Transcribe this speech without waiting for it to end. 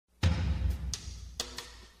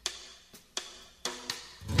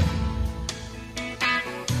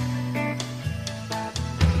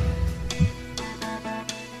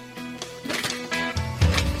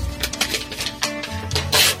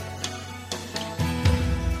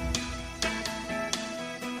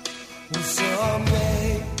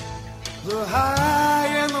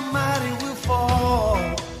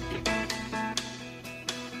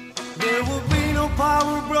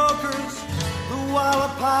power brokers, the wall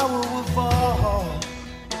of power will fall.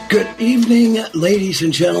 Good evening, ladies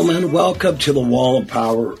and gentlemen. Welcome to the Wall of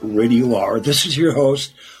Power Radio Hour. This is your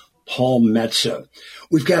host, Paul Metza.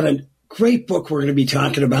 We've got a great book we're going to be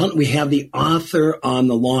talking about. We have the author on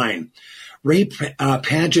the line. Ray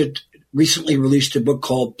Padgett recently released a book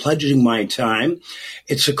called Pledging My Time.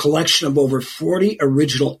 It's a collection of over 40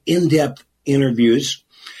 original in-depth interviews.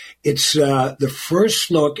 It's the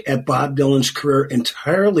first look at Bob Dylan's career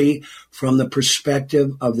entirely from the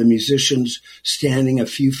perspective of the musicians standing a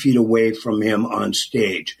few feet away from him on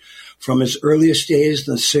stage. From his earliest days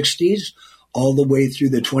in the 60s all the way through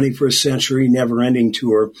the 21st Century Never-Ending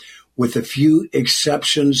Tour, with a few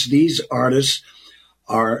exceptions, these artists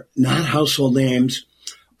are not household names,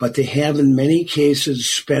 but they have in many cases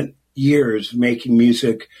spent years making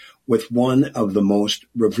music with one of the most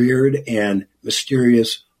revered and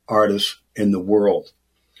mysterious artists in the world.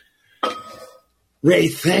 Ray,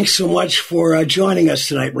 thanks so much for joining us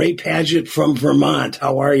tonight. Ray Padgett from Vermont.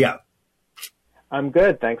 How are you? I'm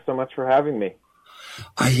good. Thanks so much for having me.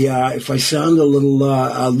 If I sound a little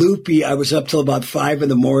loopy, I was up till about 5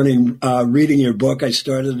 a.m. Reading your book. I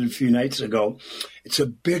started it a few nights ago. It's a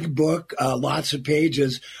big book, lots of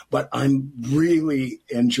pages, but I'm really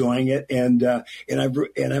enjoying it. And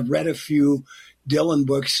I've read a few Dylan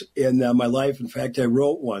books in my life. In fact, I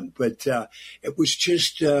wrote one, but it was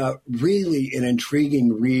just really an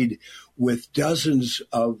intriguing read with dozens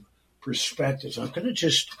of perspectives. I'm going to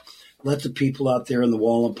just let the people out there in the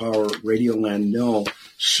Wall of Power Radio Land know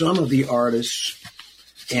some of the artists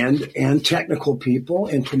and technical people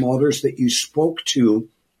and promoters that you spoke to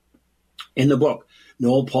in the book.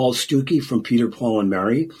 Noel Paul Stookey from Peter, Paul and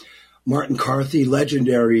Mary, Martin Carthy,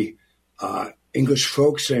 legendary English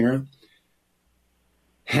folk singer,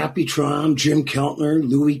 Happy Traum, Jim Keltner,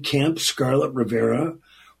 Louis Kemp, Scarlett Rivera,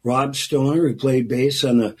 Rob Stoner, who played bass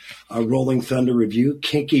on the Rolling Thunder Revue,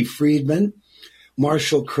 Kinky Friedman,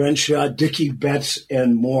 Marshall Crenshaw, Dickie Betts,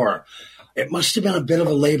 and more. It must have been a bit of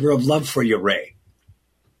a labor of love for you, Ray.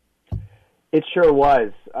 It sure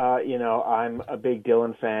was. I'm a big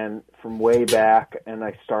Dylan fan from way back, and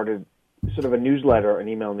I started sort of an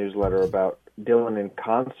email newsletter about Dylan in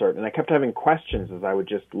concert, and I kept having questions as I would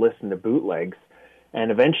just listen to bootlegs. And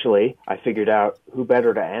eventually, I figured out who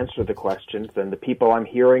better to answer the questions than the people I'm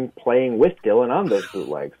hearing playing with Dylan on those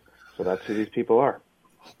bootlegs. So that's who these people are.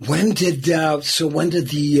 When did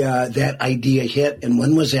that idea hit, and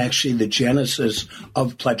when was actually the genesis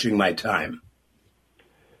of Pledging My Time?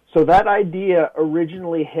 So that idea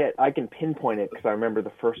originally hit, I can pinpoint it because I remember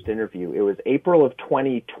the first interview. It was April of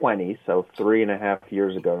 2020, so 3.5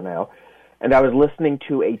 years ago now, and I was listening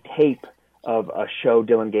to a tape of a show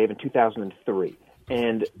Dylan gave in 2003.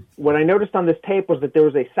 And what I noticed on this tape was that there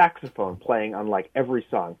was a saxophone playing on like every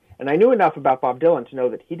song. And I knew enough about Bob Dylan to know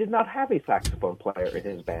that he did not have a saxophone player in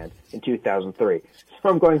his band in 2003. So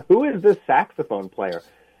I'm going, who is this saxophone player?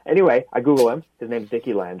 Anyway, I Google him. His name's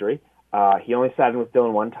Dickie Landry. He only sat in with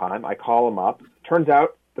Dylan one time. I call him up. Turns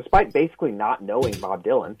out, despite basically not knowing Bob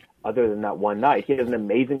Dylan, other than that one night, he has an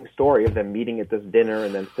amazing story of them meeting at this dinner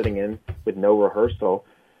and then sitting in with no rehearsal.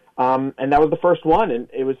 And that was the first one, and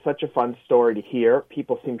it was such a fun story to hear.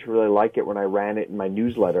 People seemed to really like it when I ran it in my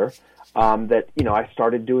newsletter, that, I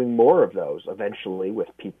started doing more of those eventually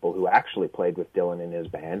with people who actually played with Dylan in his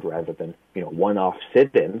band rather than, one-off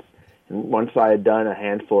sit-ins. And once I had done a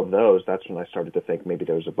handful of those, that's when I started to think maybe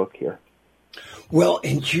there was a book here. Well,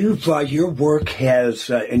 and your work has,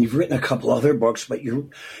 and you've written a couple other books, but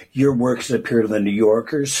your work has appeared in the New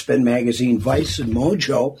Yorker, Spin Magazine, Vice, and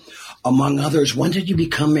Mojo, among others. When did you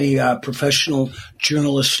become a professional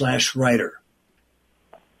journalist/writer?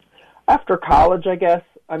 After college, I guess.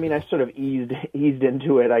 I mean, I sort of eased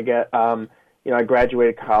into it. I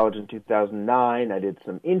graduated college in 2009. I did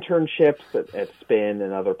some internships at Spin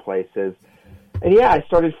and other places. And yeah, I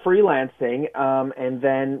started freelancing, and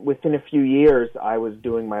then within a few years, I was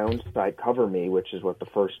doing my own site, Cover Me, which is what the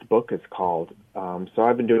first book is called. So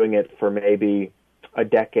I've been doing it for maybe a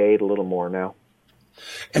decade, a little more now.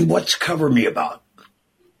 And what's Cover Me about?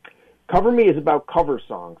 Cover Me is about cover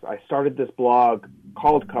songs. I started this blog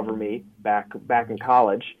called Cover Me back in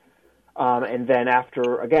college, and then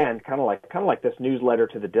after, again, kind of like this newsletter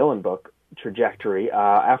to the Dylan book trajectory,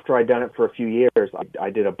 after I'd done it for a few years, I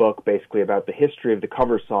did a book basically about the history of the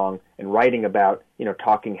cover song and writing about,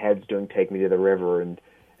 Talking Heads doing Take Me to the River and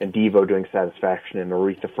Devo doing Satisfaction and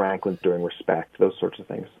Aretha Franklin doing Respect, those sorts of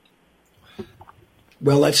things.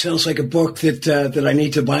 Well, that sounds like a book that I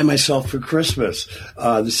need to buy myself for Christmas.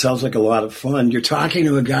 This sounds like a lot of fun. You're talking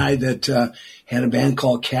to a guy that had a band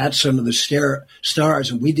called Cats Under the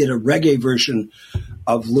Stars, and we did a reggae version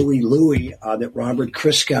of Louie Louie that Robert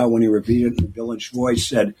Christgau, when he reviewed it in the Village Voice,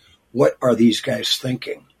 said, "What are these guys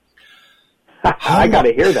thinking?" I got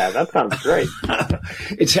to hear that. That sounds great.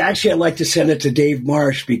 It's actually, I'd like to send it to Dave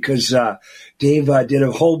Marsh because Dave did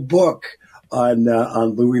a whole book on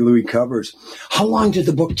Louie Louie covers. How long did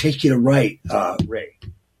the book take you to write, Ray?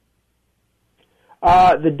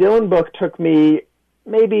 The Dylan book took me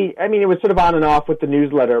it was sort of on and off with the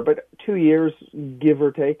newsletter, but 2 years, give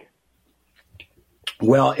or take.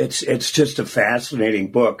 Well, it's just a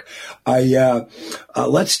fascinating book.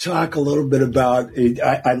 Let's talk a little bit about it.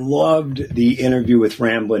 I loved the interview with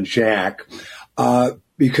Ramblin' Jack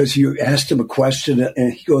because you asked him a question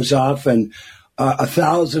and he goes off and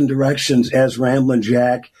 1,000 directions as Ramblin'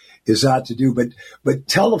 Jack is out to do. But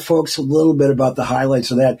tell the folks a little bit about the highlights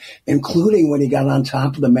of that, including when he got on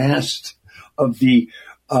top of the mast of the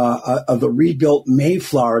rebuilt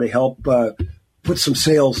Mayflower to help put some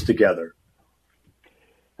sails together.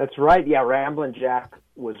 That's right. Yeah, Ramblin' Jack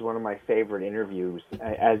was one of my favorite interviews.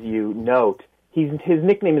 As you note, his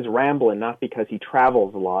nickname is Ramblin', not because he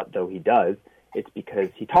travels a lot, though he does. It's because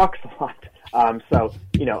he talks a lot. So,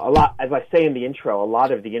 a lot, as I say in the intro, a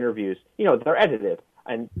lot of the interviews, they're edited.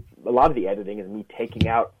 And a lot of the editing is me taking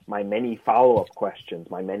out my many follow-up questions,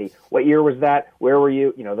 what year was that? Where were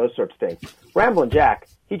you? Those sorts of things. Ramblin' Jack,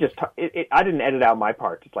 he just, I didn't edit out my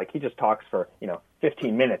part. It's like he just talks for,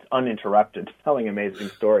 15 minutes uninterrupted, telling amazing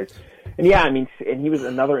stories. And yeah, and he was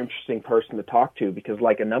another interesting person to talk to because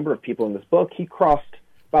like a number of people in this book, he crossed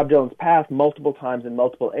Bob Dylan's path multiple times in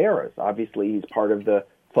multiple eras. Obviously, he's part of the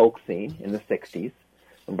folk scene in the 60s.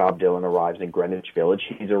 When Bob Dylan arrives in Greenwich Village,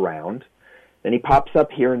 he's around. Then he pops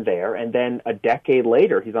up here and there, and then a decade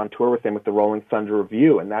later, he's on tour with them with the Rolling Thunder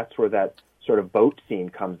Revue, and that's where that sort of boat scene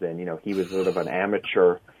comes in. He was sort of an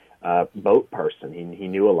amateur boat person. He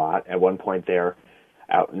knew a lot. At one point there,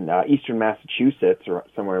 out in eastern Massachusetts, or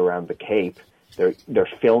somewhere around the Cape, they're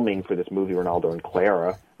filming for this movie, Ronaldo and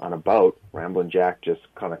Clara, on a boat. Ramblin' Jack just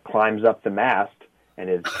kind of climbs up the mast, and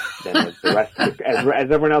as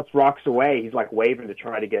everyone else rocks away, he's like waving to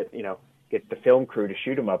try to get the film crew to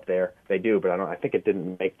shoot him up there. They do, but I think it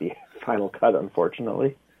didn't make the final cut,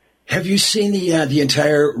 unfortunately. Have you seen the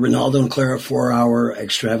entire Ronaldo and Clara 4-hour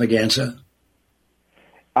extravaganza?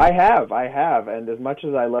 I have, and as much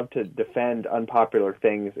as I love to defend unpopular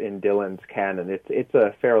things in Dylan's canon, it's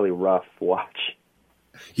a fairly rough watch.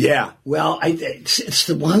 Yeah, well, it's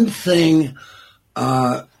the one thing,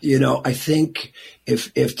 I think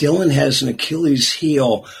if Dylan has an Achilles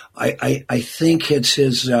heel, I think it's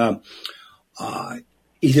his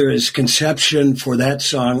either his conception for that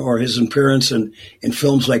song or his appearance in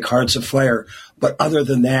films like Hearts of Fire. But other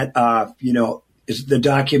than that, is the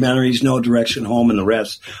documentaries, No Direction Home, and the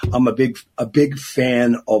rest. I'm a big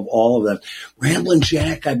fan of all of them. Ramblin'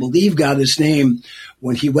 Jack, I believe, got his name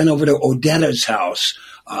when he went over to Odetta's house,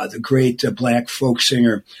 the great black folk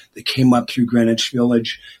singer that came up through Greenwich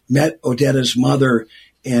Village, met Odetta's mother,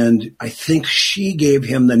 and I think she gave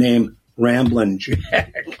him the name Ramblin'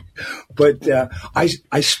 Jack. But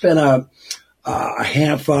I spent a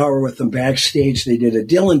half hour with them backstage. They did a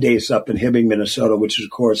Dylan Days up in Hibbing, Minnesota, which is,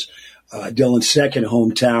 of course, Dylan's second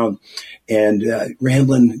hometown, and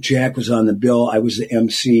Ramblin' Jack was on the bill. I was the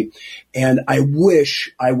MC, and I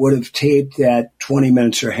wish I would have taped that 20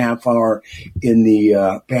 minutes or half hour in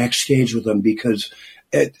the backstage with him because,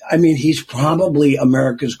 he's probably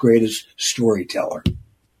America's greatest storyteller.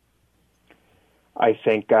 I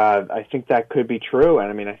think that could be true,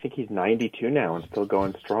 and I think he's 92 now and still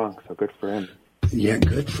going strong. So good for him. Yeah,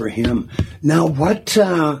 good for him. Now, what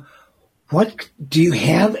do you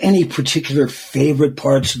have any particular favorite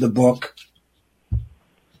parts of the book?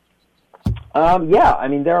 Yeah,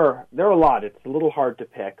 there are a lot. It's a little hard to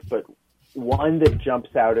pick, but one that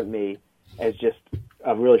jumps out at me as just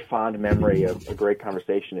a really fond memory of a great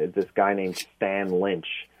conversation is this guy named Stan Lynch.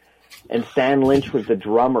 And Stan Lynch was the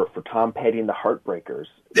drummer for Tom Petty and the Heartbreakers.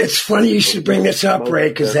 It's funny you should bring this up, Ray,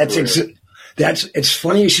 because it's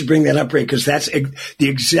funny you should bring that up, Ray, because that's the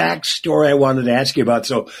exact story I wanted to ask you about.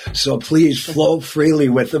 So please flow freely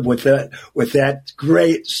with that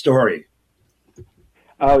great story.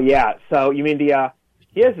 Oh yeah. So you mean he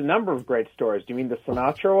has a number of great stories. Do you mean the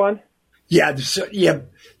Sinatra one? Yeah.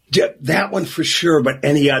 That one for sure, but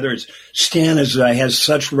any others. Stan has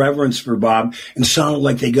such reverence for Bob and sounded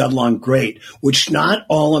like they got along great, which not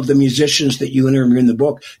all of the musicians that you interview in the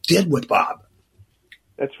book did with Bob.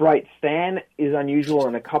 That's right. Stan is unusual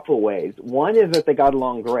in a couple of ways. One is that they got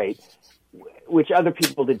along great, which other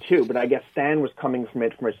people did too, but I guess Stan was coming from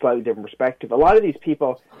it from a slightly different perspective. A lot of these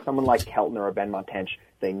people, someone like Keltner or Ben Montench,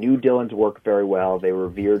 they knew Dylan's work very well. They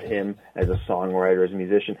revered him as a songwriter, as a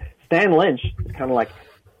musician. Stan Lynch is kind of like,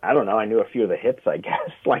 I don't know, I knew a few of the hits, I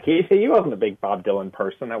guess. Like, he wasn't a big Bob Dylan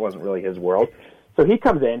person. That wasn't really his world. So he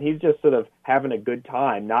comes in, he's just sort of having a good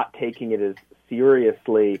time, not taking it as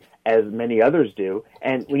seriously as many others do.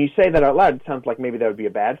 And when you say that out loud, it sounds like maybe that would be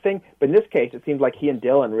a bad thing. But in this case, it seems like he and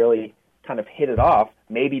Dylan really kind of hit it off,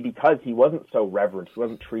 maybe because he wasn't so reverent. He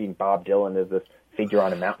wasn't treating Bob Dylan as this figure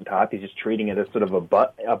on a mountaintop. He's just treating it as sort of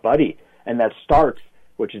a buddy. And that starts,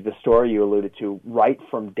 which is the story you alluded to, right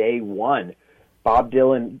from day one. Bob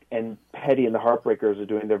Dylan and Petty and the Heartbreakers are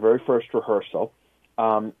doing their very first rehearsal.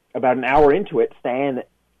 About an hour into it, Stan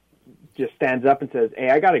just stands up and says, "Hey,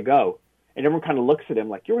 I got to go." And everyone kind of looks at him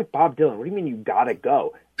like, "You're with Bob Dylan. What do you mean you got to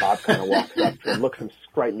go?" Bob kind of walks up to him, looks him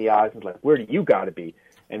straight in the eyes, and is like, "Where do you got to be?"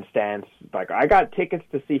 And Stan's like, "I got tickets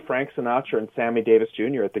to see Frank Sinatra and Sammy Davis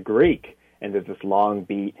Jr. at the Greek." And there's this long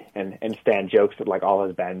beat, and Stan jokes that like all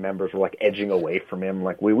his band members were like edging away from him,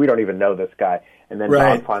 like we don't even know this guy. And then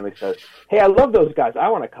Bob finally says, "Hey, I love those guys. I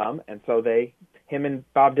want to come." And so him and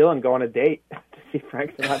Bob Dylan go on a date to see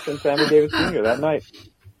Frank Sinatra and Sammy Davis Jr. that night.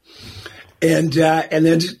 And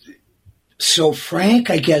then, so Frank,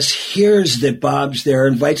 I guess, hears that Bob's there,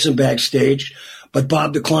 invites him backstage, but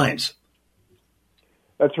Bob declines.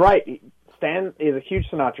 That's right. Stan is a huge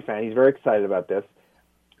Sinatra fan. He's very excited about this.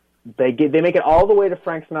 They make it all the way to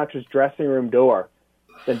Frank Sinatra's dressing room door.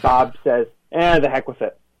 Then Bob says, the heck with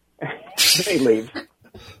it. He leaves.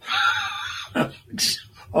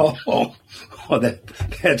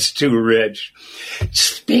 That's too rich.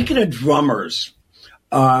 Speaking of drummers,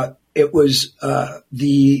 it was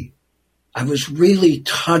I was really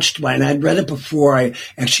touched by, and I'd read it before I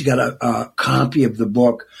actually got a copy of the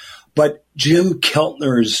book, but Jim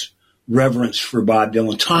Keltner's reverence for Bob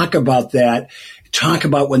Dylan. Talk about that. Talk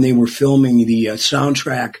about when they were filming the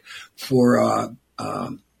soundtrack for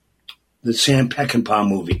the Sam Peckinpah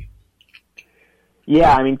movie.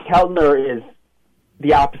 Yeah, I mean, Keltner is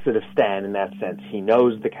the opposite of Stan in that sense. He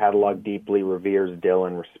knows the catalog deeply, reveres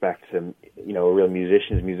Dylan, respects him, a real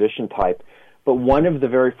musician type. But one of the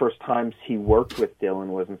very first times he worked with Dylan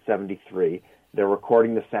was in '73. They're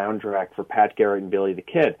recording the soundtrack for Pat Garrett and Billy the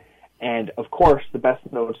Kid. And, of course, the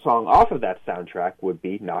best-known song off of that soundtrack would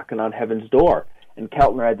be Knockin' on Heaven's Door. And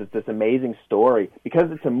Keltner had this amazing story.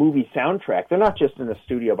 Because it's a movie soundtrack, they're not just in a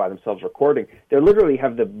studio by themselves recording. They literally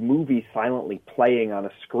have the movie silently playing on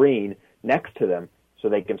a screen next to them so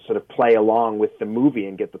they can sort of play along with the movie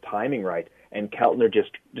and get the timing right. And Keltner just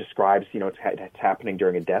describes, it's happening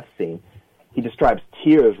during a death scene. He describes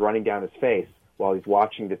tears running down his face while he's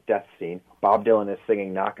watching this death scene. Bob Dylan is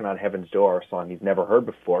singing Knockin' on Heaven's Door, a song he's never heard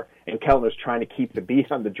before, and Keltner's trying to keep the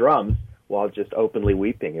beat on the drums while just openly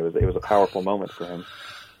weeping. It was a powerful moment for him.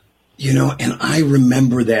 And I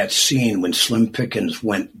remember that scene when Slim Pickens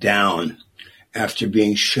went down after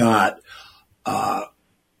being shot.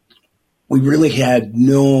 We really had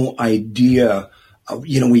no idea.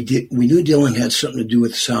 We knew Dylan had something to do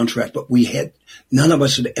with the soundtrack, but none of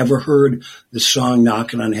us had ever heard the song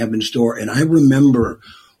Knockin' on Heaven's Door. And I remember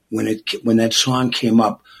when that song came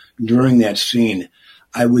up during that scene,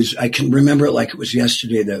 I can remember it like it was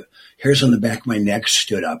yesterday. The hairs on the back of my neck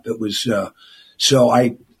stood up. It was, so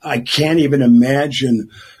I can't even imagine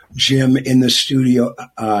Jim in the studio,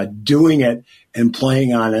 doing it and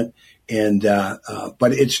playing on it. And,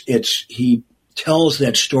 but he tells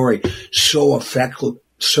that story so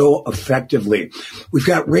effectively. We've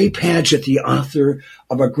got Ray Padgett, the author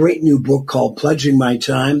of a great new book called Pledging My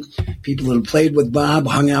Time. People that have played with Bob,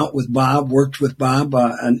 hung out with Bob, worked with Bob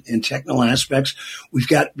in technical aspects. We've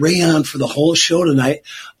got Ray on for the whole show tonight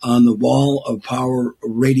on the Wall of Power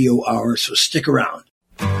Radio Hour, so stick around.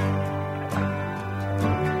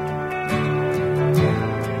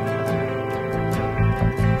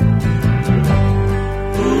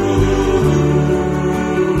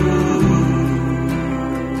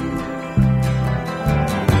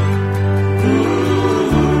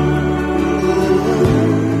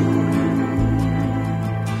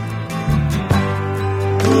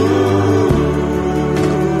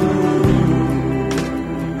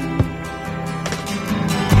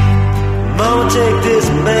 Take this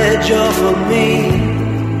badge off of me.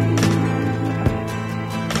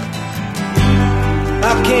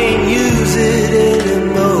 I can't use it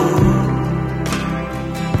anymore.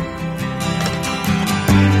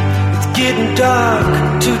 It's getting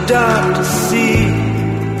dark, too dark to see.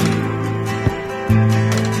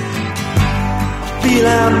 I feel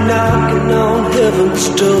I'm knocking on heaven's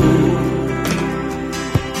door.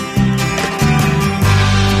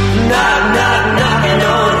 Knock, knock, knocking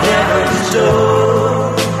on heaven's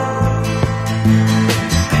door.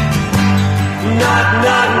 Knock,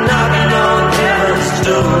 knock, knocking on heaven's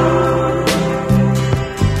door.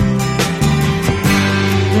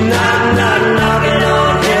 Knock, knock, knocking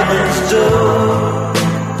on heaven's door.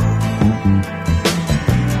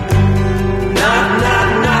 Knock, knock,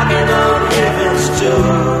 knocking on heaven's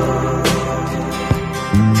door.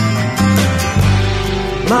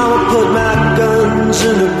 Mama put my guns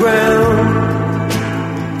in the ground.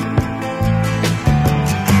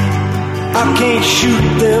 I can't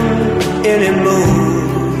shoot them anymore.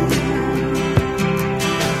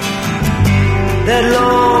 That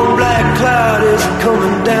long black cloud is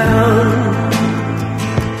coming down.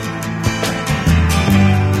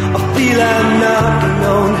 I feel I'm knocking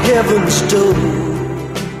on heaven's door.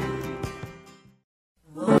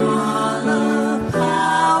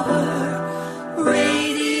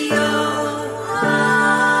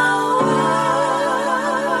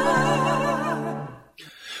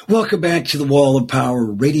 Welcome back to the Wall of Power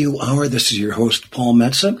Radio Hour. This is your host, Paul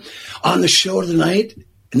Metsa. On the show tonight,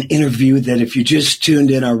 an interview that if you just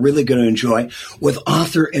tuned in are really going to enjoy with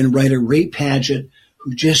author and writer Ray Padgett,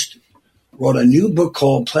 who just wrote a new book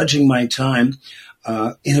called Pledging My Time,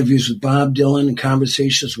 interviews with Bob Dylan and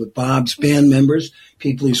conversations with Bob's band members,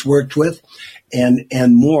 people he's worked with,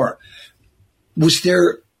 and more. Was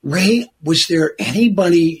there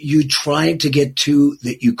anybody you tried to get to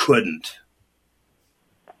that you couldn't?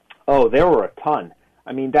 Oh, there were a ton.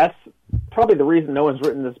 I mean, that's probably the reason no one's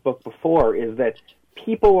written this book before, is that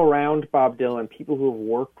people around Bob Dylan, people who have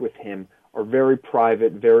worked with him, are very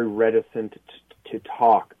private, very reticent to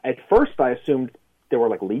talk. At first, I assumed there were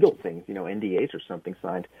like legal things, NDAs or something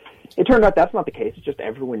signed. It turned out that's not the case. It's just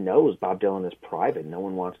everyone knows Bob Dylan is private. No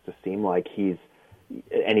one wants to seem like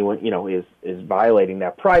anyone is violating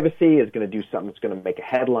that privacy, is going to do something that's going to make a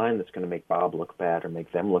headline, that's going to make Bob look bad or make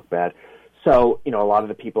them look bad. So, a lot of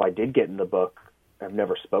the people I did get in the book have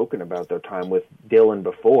never spoken about their time with Dylan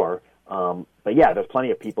before. But yeah, there's plenty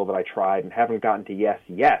of people that I tried and haven't gotten to yes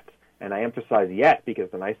yet. And I emphasize yet because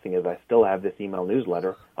the nice thing is I still have this email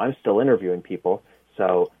newsletter. I'm still interviewing people.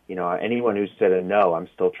 So, anyone who said a no, I'm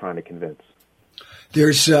still trying to convince.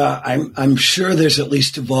 There's, I'm sure there's at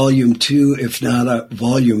least a volume 2, if not a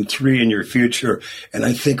volume 3 in your future. And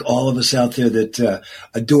I think all of us out there that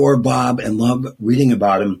adore Bob and love reading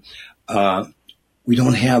about him, we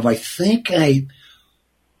don't have, I think I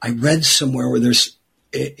read somewhere where there's,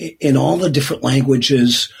 in all the different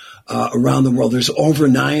languages around the world, there's over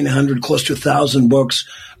 900, close to 1,000 books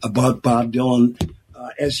about Bob Dylan.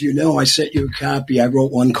 As you know, I sent you a copy. I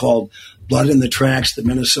wrote one called Blood in the Tracks, the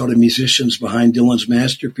Minnesota musicians behind Dylan's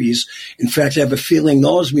masterpiece. In fact, I have a feeling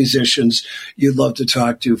those musicians you'd love to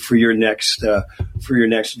talk to for your next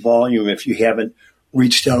volume if you haven't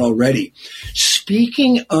reached out already.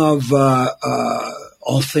 Speaking of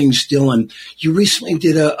all things Dylan, you recently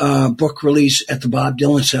did a book release at the Bob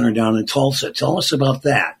Dylan Center down in Tulsa. Tell us about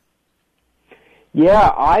that.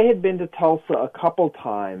 Yeah, I had been to Tulsa a couple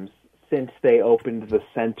times since they opened the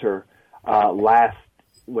center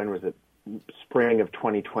spring of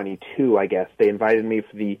 2022, I guess. They invited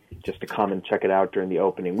me just to come and check it out during the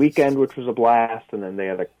opening weekend, which was a blast, and then they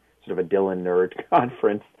had a sort of a Dylan nerd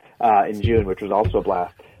conference in June, which was also a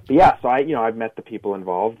blast. But yeah, so I've met the people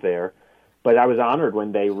involved there, but I was honored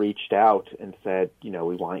when they reached out and said, we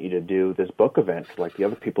want you to do this book event, like the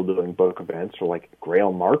other people doing book events, or like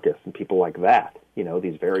Grail Marcus and people like that,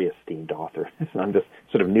 these very esteemed authors. I'm just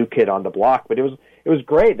sort of new kid on the block, but it was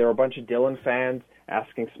great. There were a bunch of Dylan fans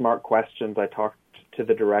asking smart questions. I talked to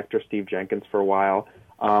the director, Steve Jenkins, for a while.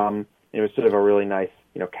 It was sort of a really nice,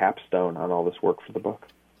 capstone on all this work for the book.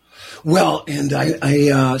 Well, and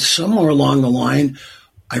I somewhere along the line,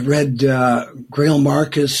 I read Grail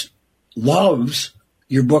Marcus loves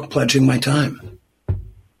your book, Pledging My Time.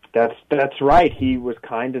 That's right. He was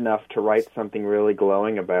kind enough to write something really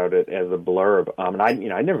glowing about it as a blurb. And I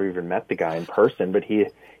never even met the guy in person, but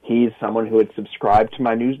he's someone who had subscribed to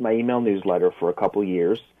my email newsletter for a couple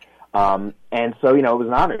years. And so, it was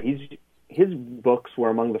an honor. His books were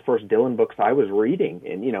among the first Dylan books I was reading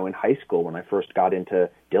in high school when I first got into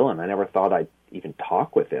Dylan. I never thought I'd even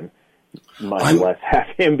talk with him, much less have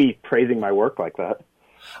him be praising my work like that.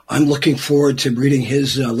 I'm looking forward to reading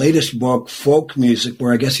his latest book, Folk Music,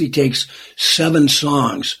 where I guess he takes 7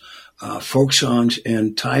 songs, folk songs,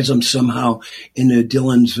 and ties them somehow into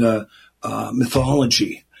Dylan's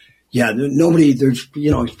mythology. Yeah,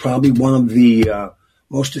 he's probably one of the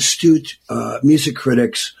most astute music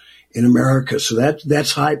critics in America. So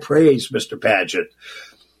that's high praise, Mr. Padgett.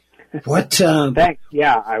 What? Thanks.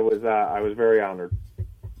 Yeah, I was very honored.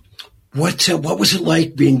 What was it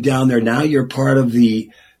like being down there? Now you're part of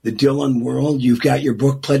the Dylan world. You've got your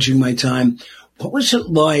book, Pledging My Time. What was it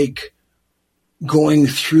like going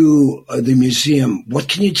through the museum? What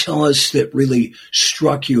can you tell us that really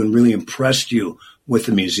struck you and really impressed you with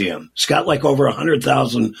the museum? It's got like over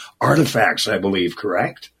 100,000 artifacts, I believe,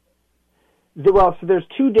 correct? Well, so there's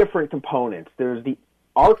two different components. There's the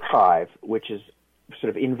archive, which is sort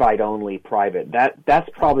of invite-only, private. That's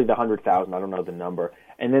probably the 100,000. I don't know the number.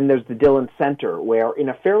 And then there's the Dylan Center, where in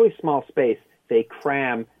a fairly small space, they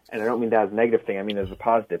cram, and I don't mean that as a negative thing, I mean as a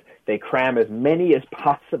positive, they cram as many as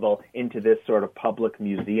possible into this sort of public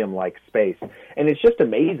museum-like space. And it's just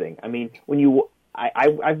amazing. I mean,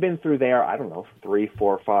 I've been through there, I don't know, 3,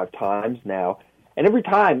 4, 5 times now, and every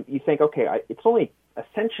time you think, okay, it's only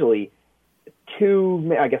essentially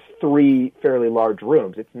 2, I guess 3 fairly large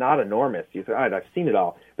rooms. It's not enormous. You say, all right, I've seen it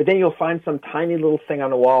all. But then you'll find some tiny little thing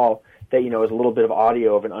on the wall that, is a little bit of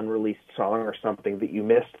audio of an unreleased song or something that you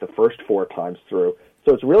missed the first 4 times through.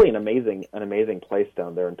 So it's really an amazing place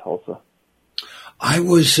down there in Tulsa. I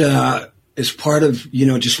was, as part of,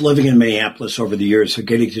 just living in Minneapolis over the years, so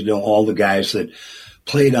getting to know all the guys that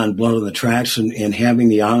played on Blood on the Tracks and having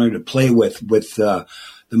the honor to play with the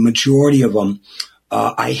majority of them.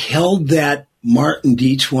 I held that Martin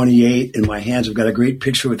D28 in my hands. I've got a great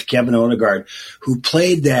picture with Kevin Odegaard, who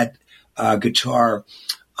played that guitar.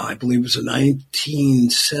 I believe it was a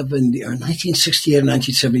 1970 or 1968 or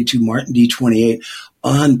 1972 Martin D28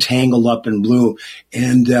 on Tangled Up in Blue.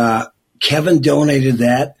 And Kevin donated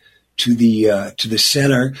that to the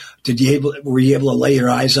center. Were you able to lay your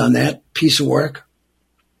eyes on that piece of work?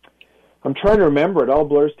 I'm trying to remember. It all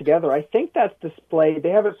blurs together. I think that's displayed. They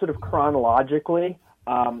have it sort of chronologically.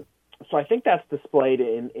 So I think that's displayed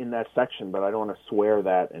in that section, but I don't want to swear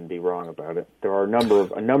that and be wrong about it. There are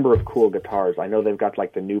a number of cool guitars. I know they've got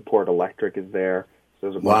like the Newport Electric is there. So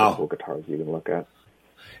there's a bunch of cool guitars you can look at.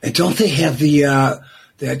 And don't they have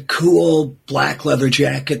that cool black leather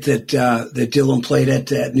jacket that Dylan played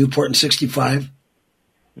at Newport in '65?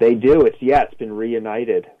 They do. It's been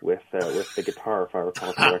reunited with the guitar, if I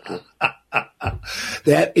recall correctly.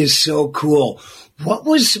 That is so cool.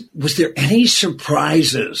 Was there any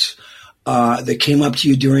surprises that came up to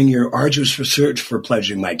you during your arduous research for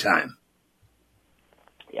Pledging My Time?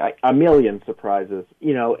 Yeah, a million surprises.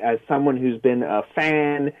 As someone who's been a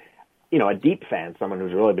fan, a deep fan, someone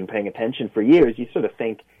who's really been paying attention for years, you sort of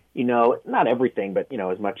think, not everything, but,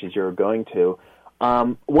 as much as you're going to.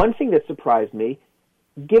 One thing that surprised me,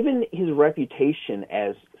 given his reputation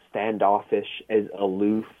as standoffish, as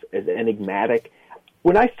aloof, as enigmatic,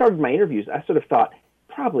 when I started my interviews, I sort of thought,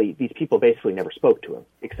 probably these people basically never spoke to him,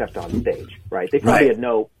 except on stage, right? They probably had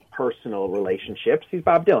no personal relationships. He's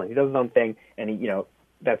Bob Dylan. He does his own thing, and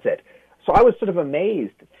that's it. So I was sort of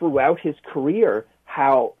amazed throughout his career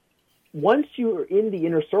how once you're in the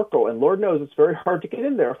inner circle, and Lord knows it's very hard to get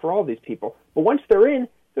in there for all these people, but once they're in,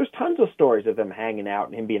 there's tons of stories of them hanging out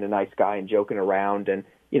and him being a nice guy and joking around and,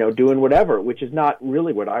 doing whatever, which is not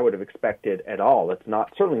really what I would have expected at all. It's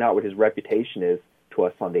certainly not what his reputation is to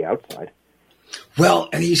us on the outside. Well,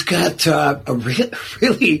 and he's got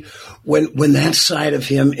really, when that side of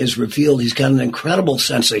him is revealed, he's got an incredible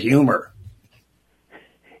sense of humor.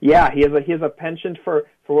 Yeah, he has a penchant for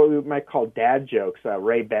what we might call dad jokes.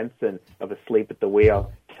 Ray Benson of Asleep at the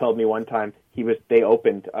Wheel told me one time they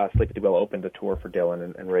opened Asleep at the Wheel opened a tour for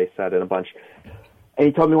Dylan, and Ray sat in a bunch. And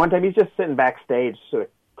he told me one time he's just sitting backstage, sort of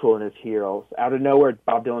cooling his heels. Out of nowhere,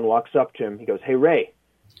 Bob Dylan walks up to him. He goes, "Hey Ray,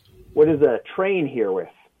 what is a train here with?"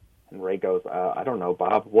 And Ray goes, "I don't know,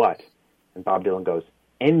 Bob. What?" And Bob Dylan goes,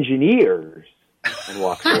 "Engineers," and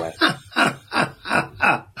walks away.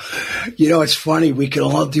 It's funny. We can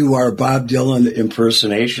all do our Bob Dylan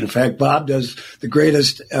impersonation. In fact, Bob does the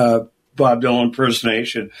greatest Bob Dylan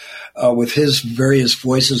impersonation with his various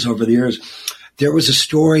voices over the years. There was a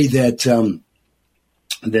story that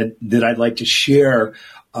I'd like to share.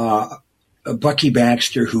 Bucky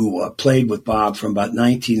Baxter, who played with Bob from about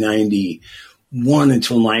 1991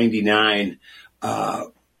 until 99,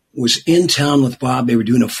 was in town with Bob. They were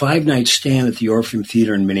doing a 5-night stand at the Orpheum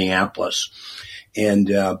Theater in Minneapolis. And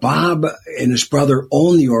Bob and his brother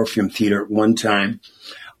owned the Orpheum Theater at one time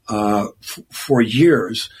for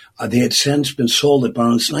years. They had since been sold at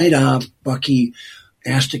Bounce Night Off. Bucky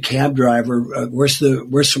asked a cab driver, where's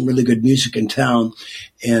some really good music in town?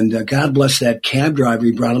 And God bless that cab driver.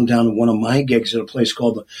 He brought him down to one of my gigs at a place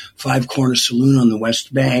called the Five Corner Saloon on the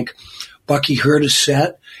West Bank. Bucky heard a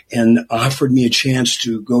set and offered me a chance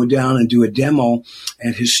to go down and do a demo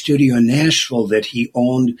at his studio in Nashville that he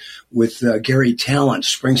owned with Gary Talent,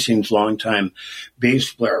 Springsteen's longtime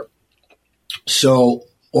bass player. So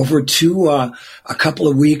over a couple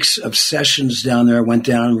of weeks of sessions down there, I went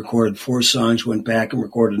down and recorded 4 songs, went back and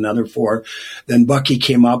recorded another 4. Then Bucky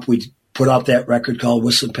came up. We put out that record called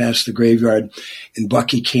Whistling Past the Graveyard, and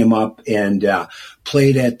Bucky came up and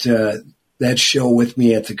played at that show with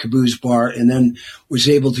me at the Caboose Bar, and then was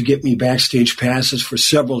able to get me backstage passes for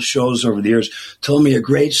several shows over the years. Told me a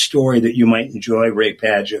great story that you might enjoy, Ray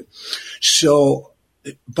Padgett. So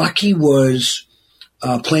Bucky was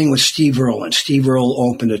playing with Steve Earle, and Steve Earle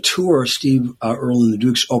opened a tour. Steve Earle and the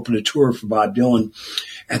Dukes opened a tour for Bob Dylan.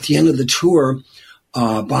 At the end of the tour,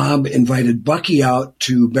 Bob invited Bucky out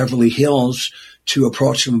to Beverly Hills to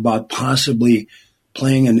approach him about possibly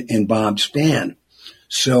playing in Bob's band.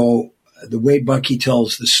 So the way Bucky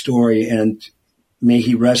tells the story, and may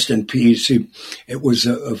he rest in peace, it was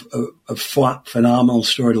a phenomenal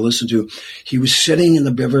story to listen to. He was sitting in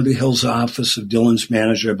the Beverly Hills office of Dylan's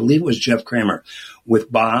manager, I believe it was Jeff Kramer,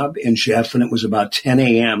 with Bob and Jeff, and it was about 10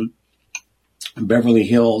 a.m. in Beverly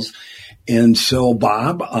Hills. And so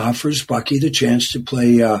Bob offers Bucky the chance to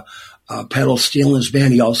play pedal steel in his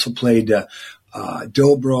band. He also played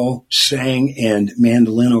dobro, sang, and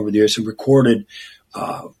mandolin over the years, and recorded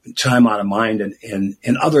Time Out of Mind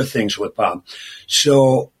and other things with Bob.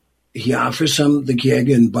 So he offers him the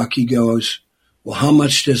gig, and Bucky goes, well, how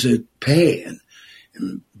much does it pay?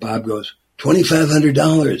 And Bob goes,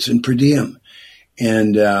 $2,500 in per diem.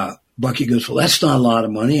 And Bucky goes, well, that's not a lot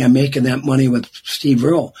of money. I'm making that money with Steve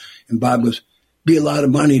Earle. And Bob goes, be a lot of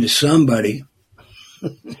money to somebody.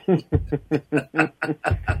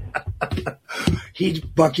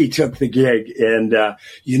 Bucky took the gig, and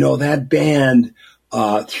that band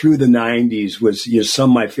through the 90s was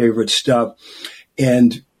some of my favorite stuff.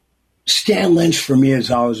 And Stan Lynch for me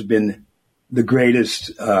has always been the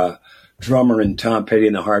greatest drummer in Tom Petty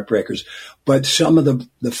and the Heartbreakers. But some of the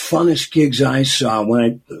funnest gigs I saw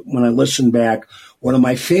when I listened back, one of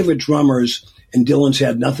my favorite drummers, and Dylan's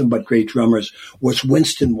had nothing but great drummers, was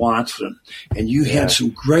Winston Watson. And you had some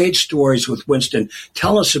great stories with Winston.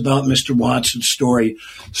 Tell us about Mr. Watson's stories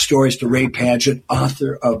to Ray Padgett,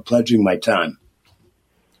 author of Pledging My Time.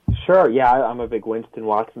 Sure, yeah, I'm a big Winston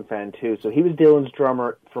Watson fan, too. So he was Dylan's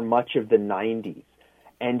drummer for much of the 90s.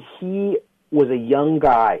 And he was a young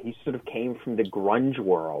guy. He sort of came from the grunge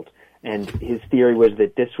world. And his theory was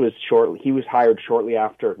that he was hired shortly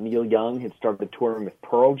after Neil Young had started touring with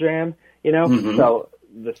Pearl Jam, Mm-hmm. So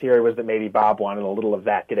the theory was that maybe Bob wanted a little of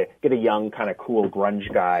that, get a young, kind of cool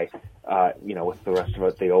grunge guy, with the rest of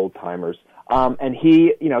us, the old timers. And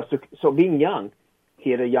he, so being young,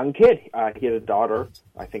 he had a young kid. He had a daughter.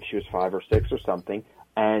 I think she was 5 or 6 or something.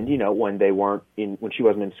 And, when she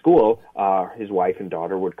wasn't in school, his wife and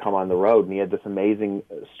daughter would come on the road. And he had this amazing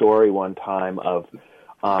story one time of,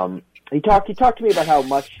 he talked to me about how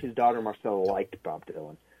much his daughter Marcella liked Bob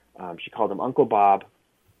Dylan. She called him Uncle Bob.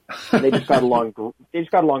 And they just got along.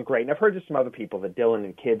 Great. And I've heard just some other people that Dylan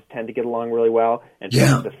and kids tend to get along really well. And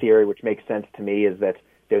the theory, which makes sense to me, is that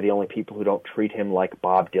they're the only people who don't treat him like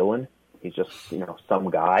Bob Dylan. He's just, some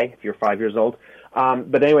guy if you're 5 years old.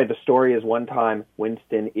 But anyway, the story is one time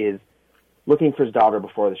Winston is looking for his daughter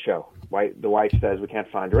before the show. The wife says, we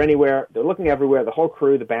can't find her anywhere. They're looking everywhere. The whole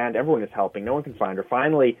crew, the band, everyone is helping. No one can find her.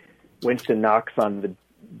 Finally, Winston knocks on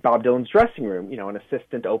Bob Dylan's dressing room. An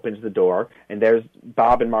assistant opens the door, and there's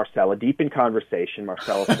Bob and Marcella deep in conversation.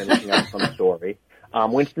 Marcella's finishing up some story.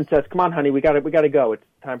 Winston says, come on, honey, we got to go. It's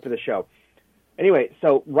time for the show. Anyway,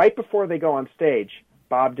 so right before they go on stage,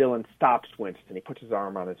 Bob Dylan stops Winston. He puts his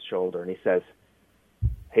arm on his shoulder, and he says,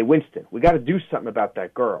 hey, Winston, we got to do something about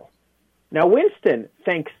that girl. Now, Winston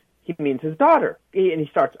thinks he means his daughter, and he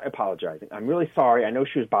starts apologizing. I'm really sorry. I know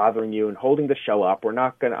she was bothering you and holding the show up.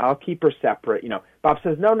 I'll keep her separate. Bob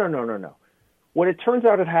says, no. What it turns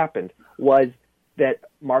out had happened was that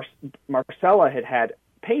Marcella had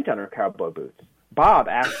paint on her cowboy boots. Bob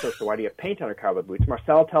asks her, so why do you have paint on her cowboy boots?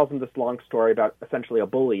 Marcella tells him this long story about essentially a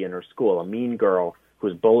bully in her school, a mean girl who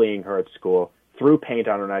was bullying her at school, threw paint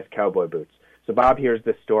on her nice cowboy boots. So Bob hears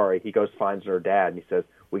this story. He goes, finds her dad, and he says,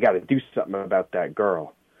 we got to do something about that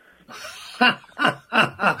girl.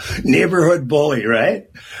 Neighborhood bully, right?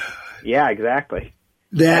 Yeah, exactly.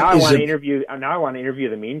 Now I want to interview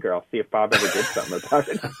the mean girl, see if Bob ever did something about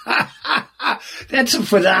it. That's a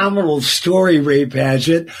phenomenal story, Ray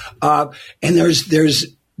Padgett. And there's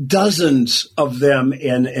dozens of them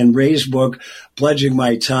in Ray's book, Pledging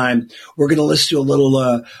My Time. We're going to listen to a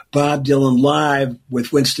little Bob Dylan live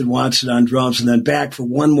with Winston Watson on drums, and then back for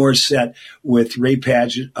one more set with Ray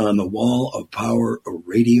Padgett on the Wall of Power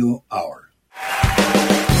Radio Hour.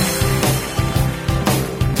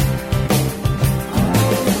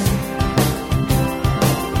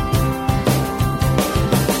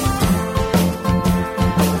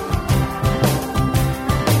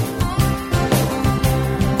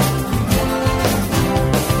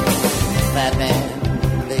 Fat man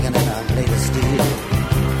licking in a plate of steel.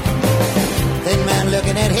 Thin man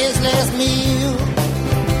looking at his last meal.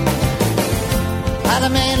 Other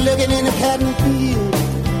man looking in a cotton field.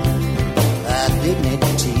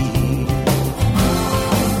 Dignity.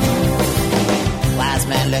 Wise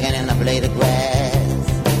man looking in a blade of grass.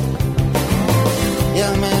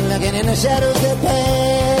 Young man looking in the shadows that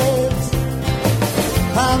pass.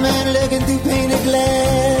 Old man looking through painted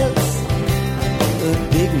glass.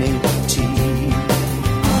 Dignity.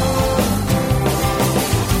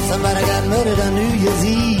 Somebody got murdered on New Year's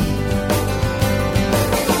Eve.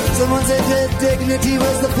 Someone said that dignity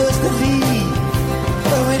was the first to leave.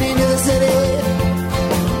 I went into the city,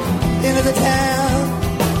 into the town,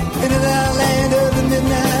 into the land of the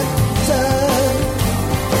midnight sun.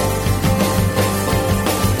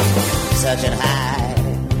 Searching high,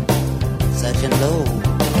 searching low,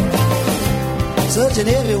 searching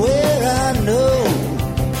everywhere I know,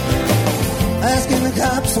 asking the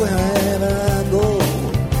cops wherever I go,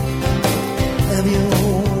 have you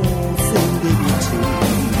seen dignity?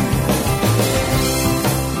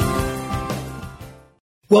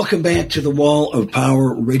 Welcome back to the Wall of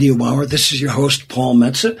Power Radio Hour. This is your host, Paul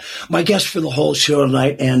Metsa. My guest for the whole show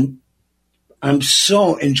tonight, and I'm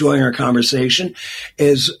so enjoying our conversation,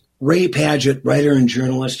 is Ray Padgett, writer and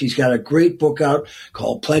journalist. He's got a great book out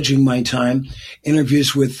called Pledging My Time,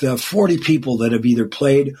 interviews with 40 people that have either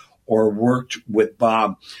played or worked with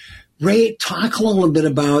Bob. Ray, talk a little bit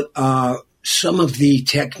about some of the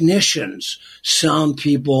technicians, sound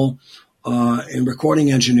people, and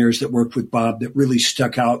recording engineers that worked with Bob that really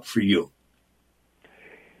stuck out for you.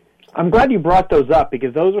 I'm glad you brought those up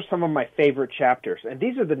because those are some of my favorite chapters. And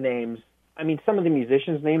these are the names, I mean, some of the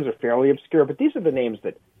musicians' names are fairly obscure, but these are the names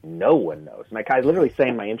that no one knows. Like I literally say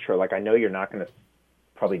in my intro, like I know you're not going to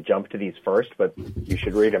probably jump to these first, but you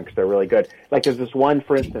should read them because they're really good. Like there's this one,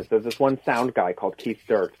 for instance, there's this one sound guy called Keith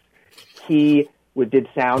Dirks. He did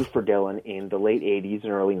sound for Dylan in the late 80s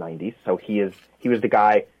and early 90s. So he was the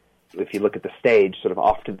guy, if you look at the stage, sort of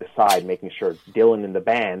off to the side, making sure Dylan and the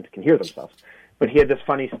band can hear themselves. But he had this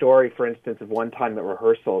funny story, for instance, of one time at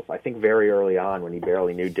rehearsals, I think very early on when he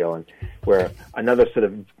barely knew Dylan, where another sort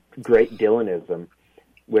of great Dylanism,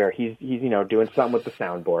 where he's doing something with the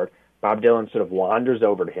soundboard. Bob Dylan sort of wanders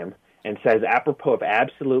over to him and says, apropos of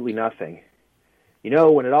absolutely nothing,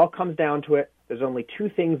 when it all comes down to it, there's only two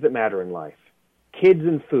things that matter in life, kids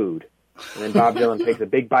and food. And then Bob Dylan takes a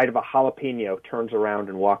big bite of a jalapeno, turns around,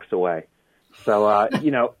 and walks away. So,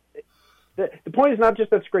 the point is not just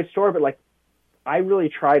that's a great story, but, I really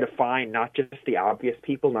try to find not just the obvious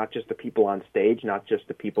people, not just the people on stage, not just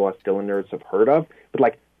the people us Dylan nerds have heard of,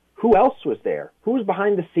 but, who else was there? Who was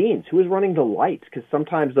behind the scenes? Who was running the lights? Because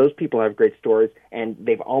sometimes those people have great stories, and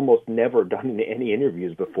they've almost never done any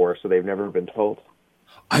interviews before, so they've never been told.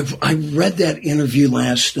 I read that interview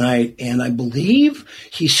last night, and I believe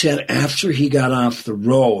he said after he got off the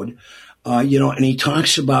road, and he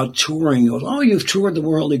talks about touring. He goes, oh, you've toured the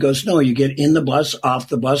world. He goes, no, you get in the bus, off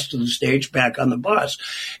the bus to the stage, back on the bus.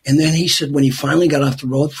 And then he said when he finally got off the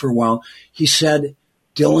road for a while, he said,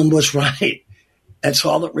 Dylan was right. That's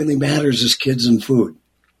all that really matters is kids and food.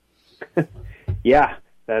 Yeah.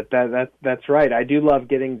 That's right. I do love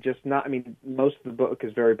getting most of the book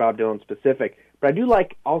is very Bob Dylan specific, but I do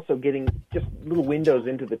like also getting just little windows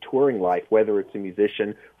into the touring life, whether it's a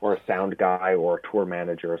musician or a sound guy or a tour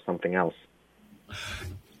manager or something else.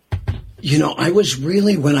 I was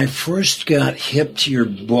really, when I first got hip to your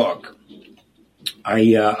book,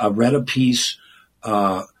 I read a piece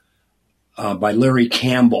by Larry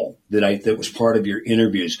Campbell that was part of your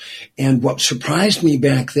interviews. And what surprised me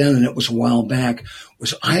back then, and it was a while back,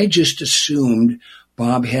 was I just assumed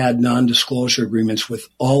Bob had non-disclosure agreements with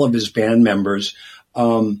all of his band members.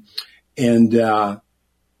 And when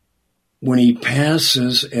he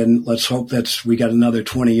passes, and let's hope we got another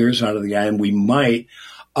 20 years out of the guy, and we might,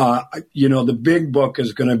 the big book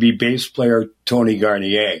is going to be bass player Tony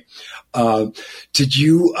Garnier. Did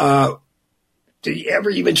you ever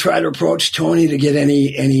even try to approach Tony to get any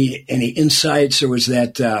insights, or was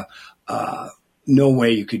that no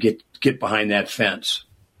way you could get behind that fence?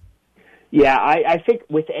 Yeah, I think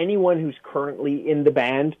with anyone who's currently in the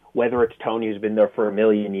band, whether it's Tony who's been there for a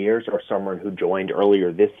million years or someone who joined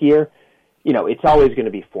earlier this year, it's always going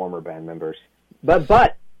to be former band members.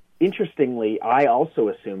 But interestingly, I also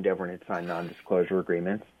assumed everyone had signed non-disclosure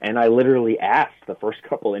agreements, and I literally asked the first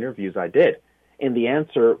couple interviews I did. And the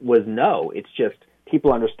answer was no. It's just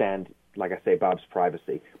people understand, like I say, Bob's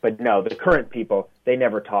privacy. But no, the current people, they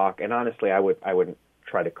never talk. And honestly, I wouldn't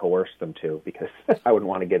try to coerce them to, because I wouldn't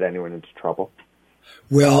want to get anyone into trouble.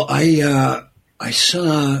 Well, I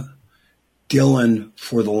saw Dylan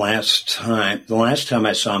for the last time. The last time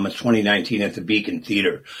I saw him was 2019 at the Beacon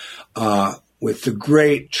Theater with the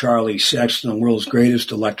great Charlie Sexton, the world's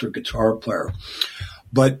greatest electric guitar player.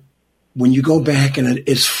 But when you go back, and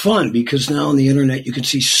it's fun because now on the internet you can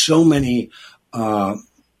see so many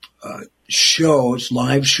shows,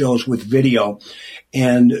 live shows with video,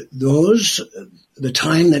 and the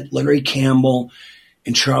time that Larry Campbell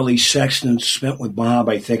and Charlie Sexton spent with Bob,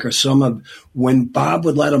 I think, are some of when Bob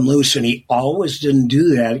would let him loose, and he always didn't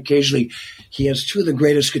do that. Occasionally, he has two of the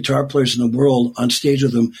greatest guitar players in the world on stage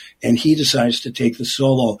with him, and he decides to take the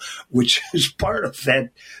solo, which is part of that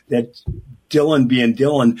Dylan being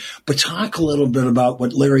Dylan. But talk a little bit about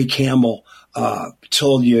what Larry Campbell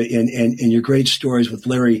told you in your great stories with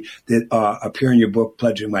Larry that appear in your book,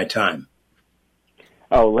 Pledging My Time.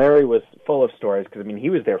 Oh, Larry was full of stories because, I mean, he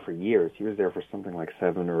was there for years. He was there for something like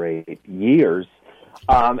 7 or 8 years.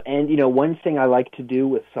 And, you know, one thing I like to do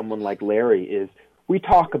with someone like Larry is we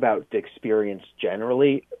talk about the experience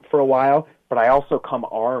generally for a while, but I also come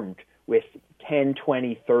armed with 10,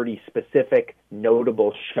 20, 30 specific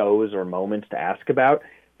notable shows or moments to ask about.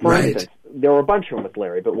 For instance, there were a bunch of them with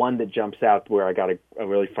Larry, but one that jumps out where I got a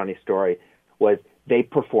really funny story was they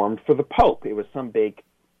performed for the Pope. It was some big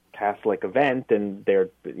Catholic event, and there,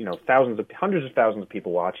 you know, hundreds of thousands of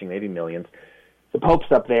people watching, maybe millions. The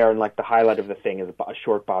Pope's up there, and like the highlight of the thing is a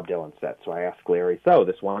short Bob Dylan set. So I asked Larry, so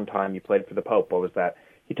this one time you played for the Pope, what was that?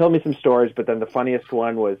 He told me some stories, but then the funniest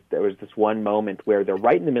one was there was this one moment where they're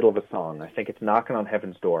right in the middle of a song. I think it's Knocking on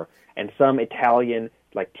Heaven's Door, and some Italian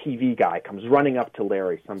like TV guy comes running up to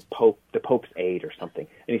Larry, the Pope's aide or something,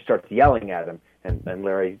 and he starts yelling at him, and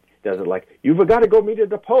Larry does it like, "You've got to go meet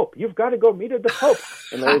the Pope. You've got to go meet the Pope."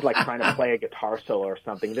 And Larry's like trying to play a guitar solo or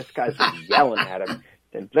something. This guy's just yelling at him.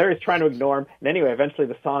 And Larry's trying to ignore him. And anyway, eventually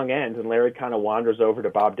the song ends, and Larry kind of wanders over to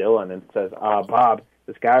Bob Dylan and says, "Bob,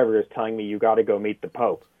 this guy over here is telling me you got to go meet the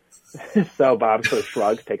Pope." So Bob sort of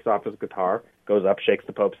shrugs, takes off his guitar, goes up, shakes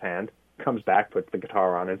the Pope's hand, comes back, puts the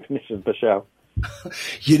guitar on, and finishes the show.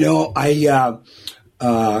 You know,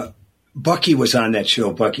 Bucky was on that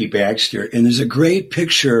show, Bucky Baxter, and there's a great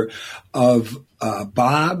picture of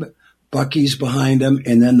Bob, Bucky's behind him,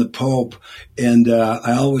 and then the Pope. And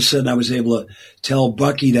all of a sudden I was able to tell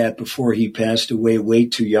Bucky that before he passed away way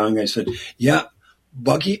too young. I said, yeah,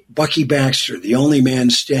 Bucky Baxter, the only man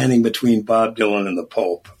standing between Bob Dylan and the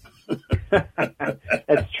Pope.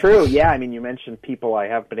 That's true. Yeah, I mean, you mentioned people I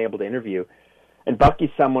have been able to interview. And Bucky's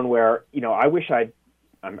someone where, you know, I wish I'm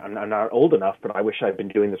not old enough, but I wish I'd been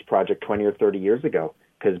doing this project 20 or 30 years ago,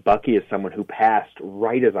 because Bucky is someone who passed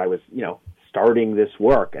right as I was, you know, starting this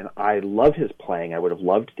work. And I love his playing. I would have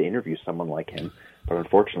loved to interview someone like him, but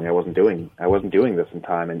unfortunately I wasn't doing this in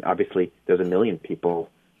time. And obviously there's a million people,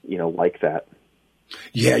 you know, like that.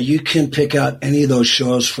 Yeah, you can pick out any of those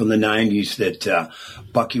shows from the 90s that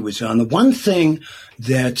Bucky was on. The one thing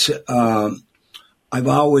that I've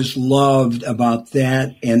always loved about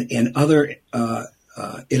that and other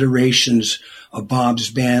iterations of Bob's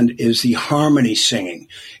band is the harmony singing.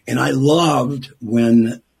 And I loved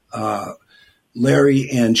when Larry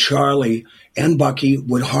and Charlie and Bucky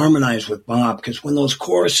would harmonize with Bob, because when those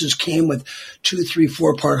choruses came with 2, 3,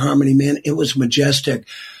 4-part harmony, man, it was majestic.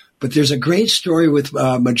 But there's a great story with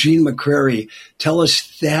Magene McCrary. Tell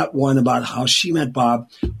us that one about how she met Bob.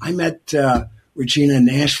 I met Regina in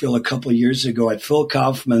Nashville a couple of years ago at Phil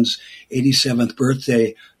Kaufman's 87th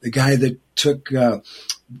birthday, the guy that took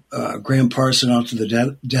Graham Parson out to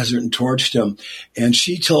the desert and torched him. And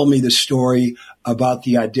she told me the story about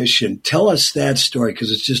the audition. Tell us that story,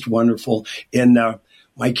 because it's just wonderful. In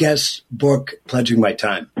my guest's book, Pledging My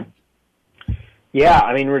Time. Yeah,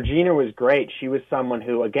 I mean, Regina was great. She was someone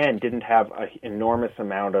who, again, didn't have an enormous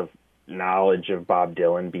amount of knowledge of Bob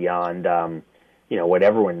Dylan beyond, you know, what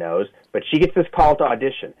everyone knows. But she gets this call to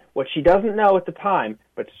audition. What she doesn't know at the time,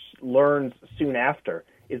 but learns soon after,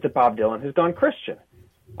 is that Bob Dylan has gone Christian.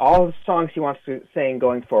 All of the songs he wants to sing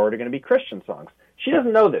going forward are going to be Christian songs. She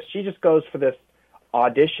doesn't know this. She just goes for this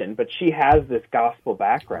audition, but she has this gospel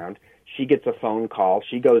background. She gets a phone call.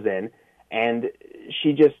 She goes in, and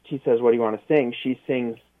he says, "What do you want to sing?" She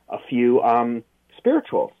sings a few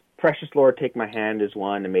spirituals. Precious Lord, Take My Hand is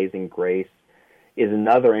one. Amazing Grace is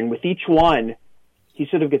another. And with each one, he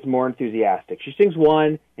sort of gets more enthusiastic. She sings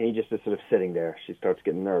one, and he just is sort of sitting there. She starts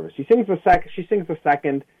getting nervous. She sings the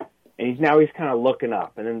second, and he's kind of looking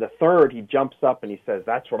up. And then the third, he jumps up and he says,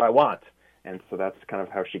 "That's what I want." And so that's kind of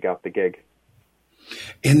how she got the gig.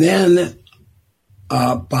 And then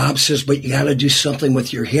Bob says, "But you got to do something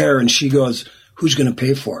with your hair." And she goes, "Who's going to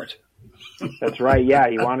pay for it?" That's right. Yeah,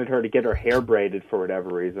 he wanted her to get her hair braided for whatever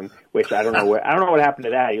reason, which I don't know what happened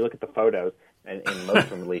to that. You look at the photos. And most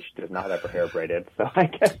of them, at least, she does not have her hair braided. So I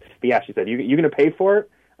guess, but yeah, she said, you going to pay for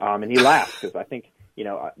it? And he laughed, because I think,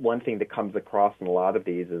 one thing that comes across in a lot of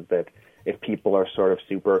these is that if people are sort of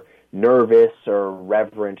super nervous or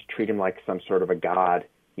reverent, treat him like some sort of a god,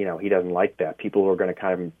 he doesn't like that. People who are going to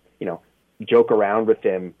kind of, joke around with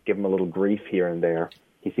him, give him a little grief here and there,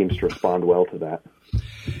 he seems to respond well to that.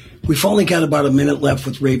 We've only got about a minute left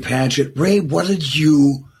with Ray Padgett. Ray, what's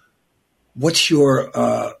your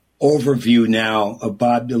overview now of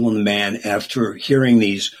Bob Dylan the man after hearing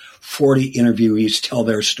these 40 interviewees tell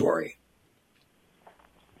their story?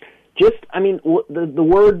 The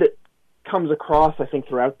word that comes across, I think,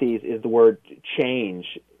 throughout these is the word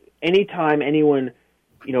change. Anytime anyone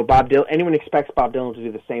expects Bob Dylan to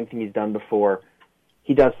do the same thing he's done before,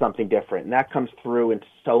 he does something different. And that comes through in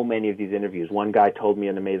so many of these interviews. One guy told me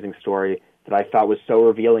an amazing story that I thought was so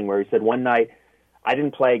revealing, where he said, one night, I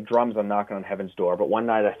didn't play drums on Knocking on Heaven's Door, but one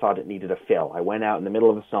night I thought it needed a fill. I went out in the middle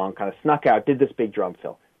of a song, kind of snuck out, did this big drum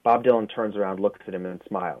fill. Bob Dylan turns around, looks at him, and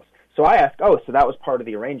smiles. So I asked, so that was part of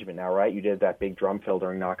the arrangement now, right? You did that big drum fill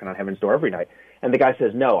during Knocking on Heaven's Door every night. And the guy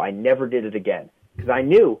says, no, I never did it again. Because I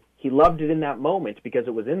knew he loved it in that moment because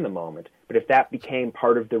it was in the moment. But if that became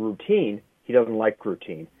part of the routine, he doesn't like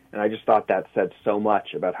routine. And I just thought that said so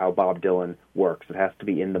much about how Bob Dylan works. It has to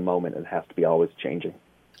be in the moment, and it has to be always changing.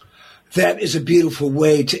 That is a beautiful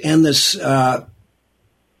way to end this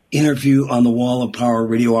interview on the Wall of Power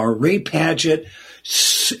Radio Hour. Ray Padgett,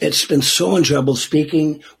 it's been so enjoyable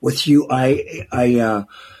speaking with you. I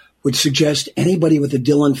would suggest anybody with a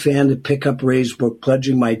Dylan fan to pick up Ray's book,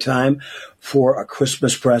 Pledging My Time, for a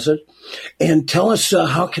Christmas present. And tell us,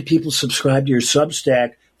 how can people subscribe to your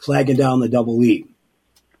Substack, Flagging Down the Double E?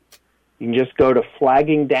 You can just go to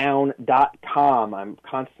flaggingdown.com. I'm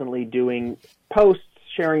constantly doing posts,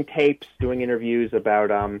 sharing tapes, doing interviews about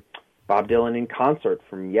Bob Dylan in concert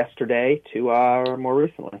from yesterday to more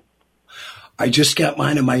recently. I just got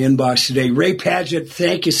mine in my inbox today. Ray Padgett,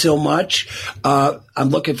 thank you so much. I'm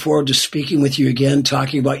looking forward to speaking with you again,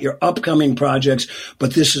 talking about your upcoming projects,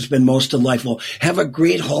 but this has been most delightful. Have a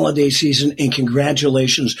great holiday season, and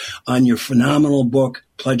congratulations on your phenomenal book,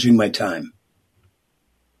 Pledging My Time.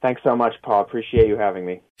 Thanks so much, Paul. Appreciate you having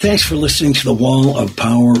me. Thanks for listening to the Wall of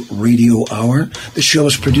Power Radio Hour. The show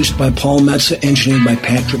is produced by Paul Metza, engineered by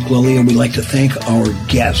Patrick Lilly, and we'd like to thank our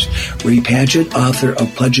guest, Ray Padgett, author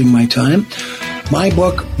of Pledging My Time. My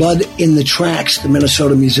book, Blood in the Tracks, the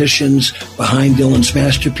Minnesota musicians behind Dylan's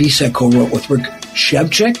masterpiece, I co-wrote with Rick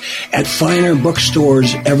Shevchik at finer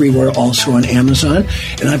bookstores everywhere, also on Amazon.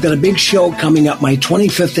 And I've got a big show coming up, my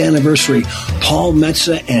 25th anniversary, Paul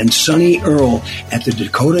Metza and Sonny Earl at the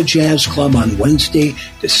Dakota Jazz Club on Wednesday,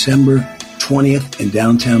 December 20th in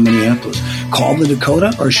downtown Minneapolis. Call the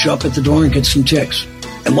Dakota or show up at the door and get some tickets.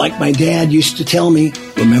 And like my dad used to tell me,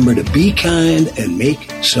 remember to be kind and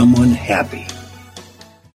make someone happy.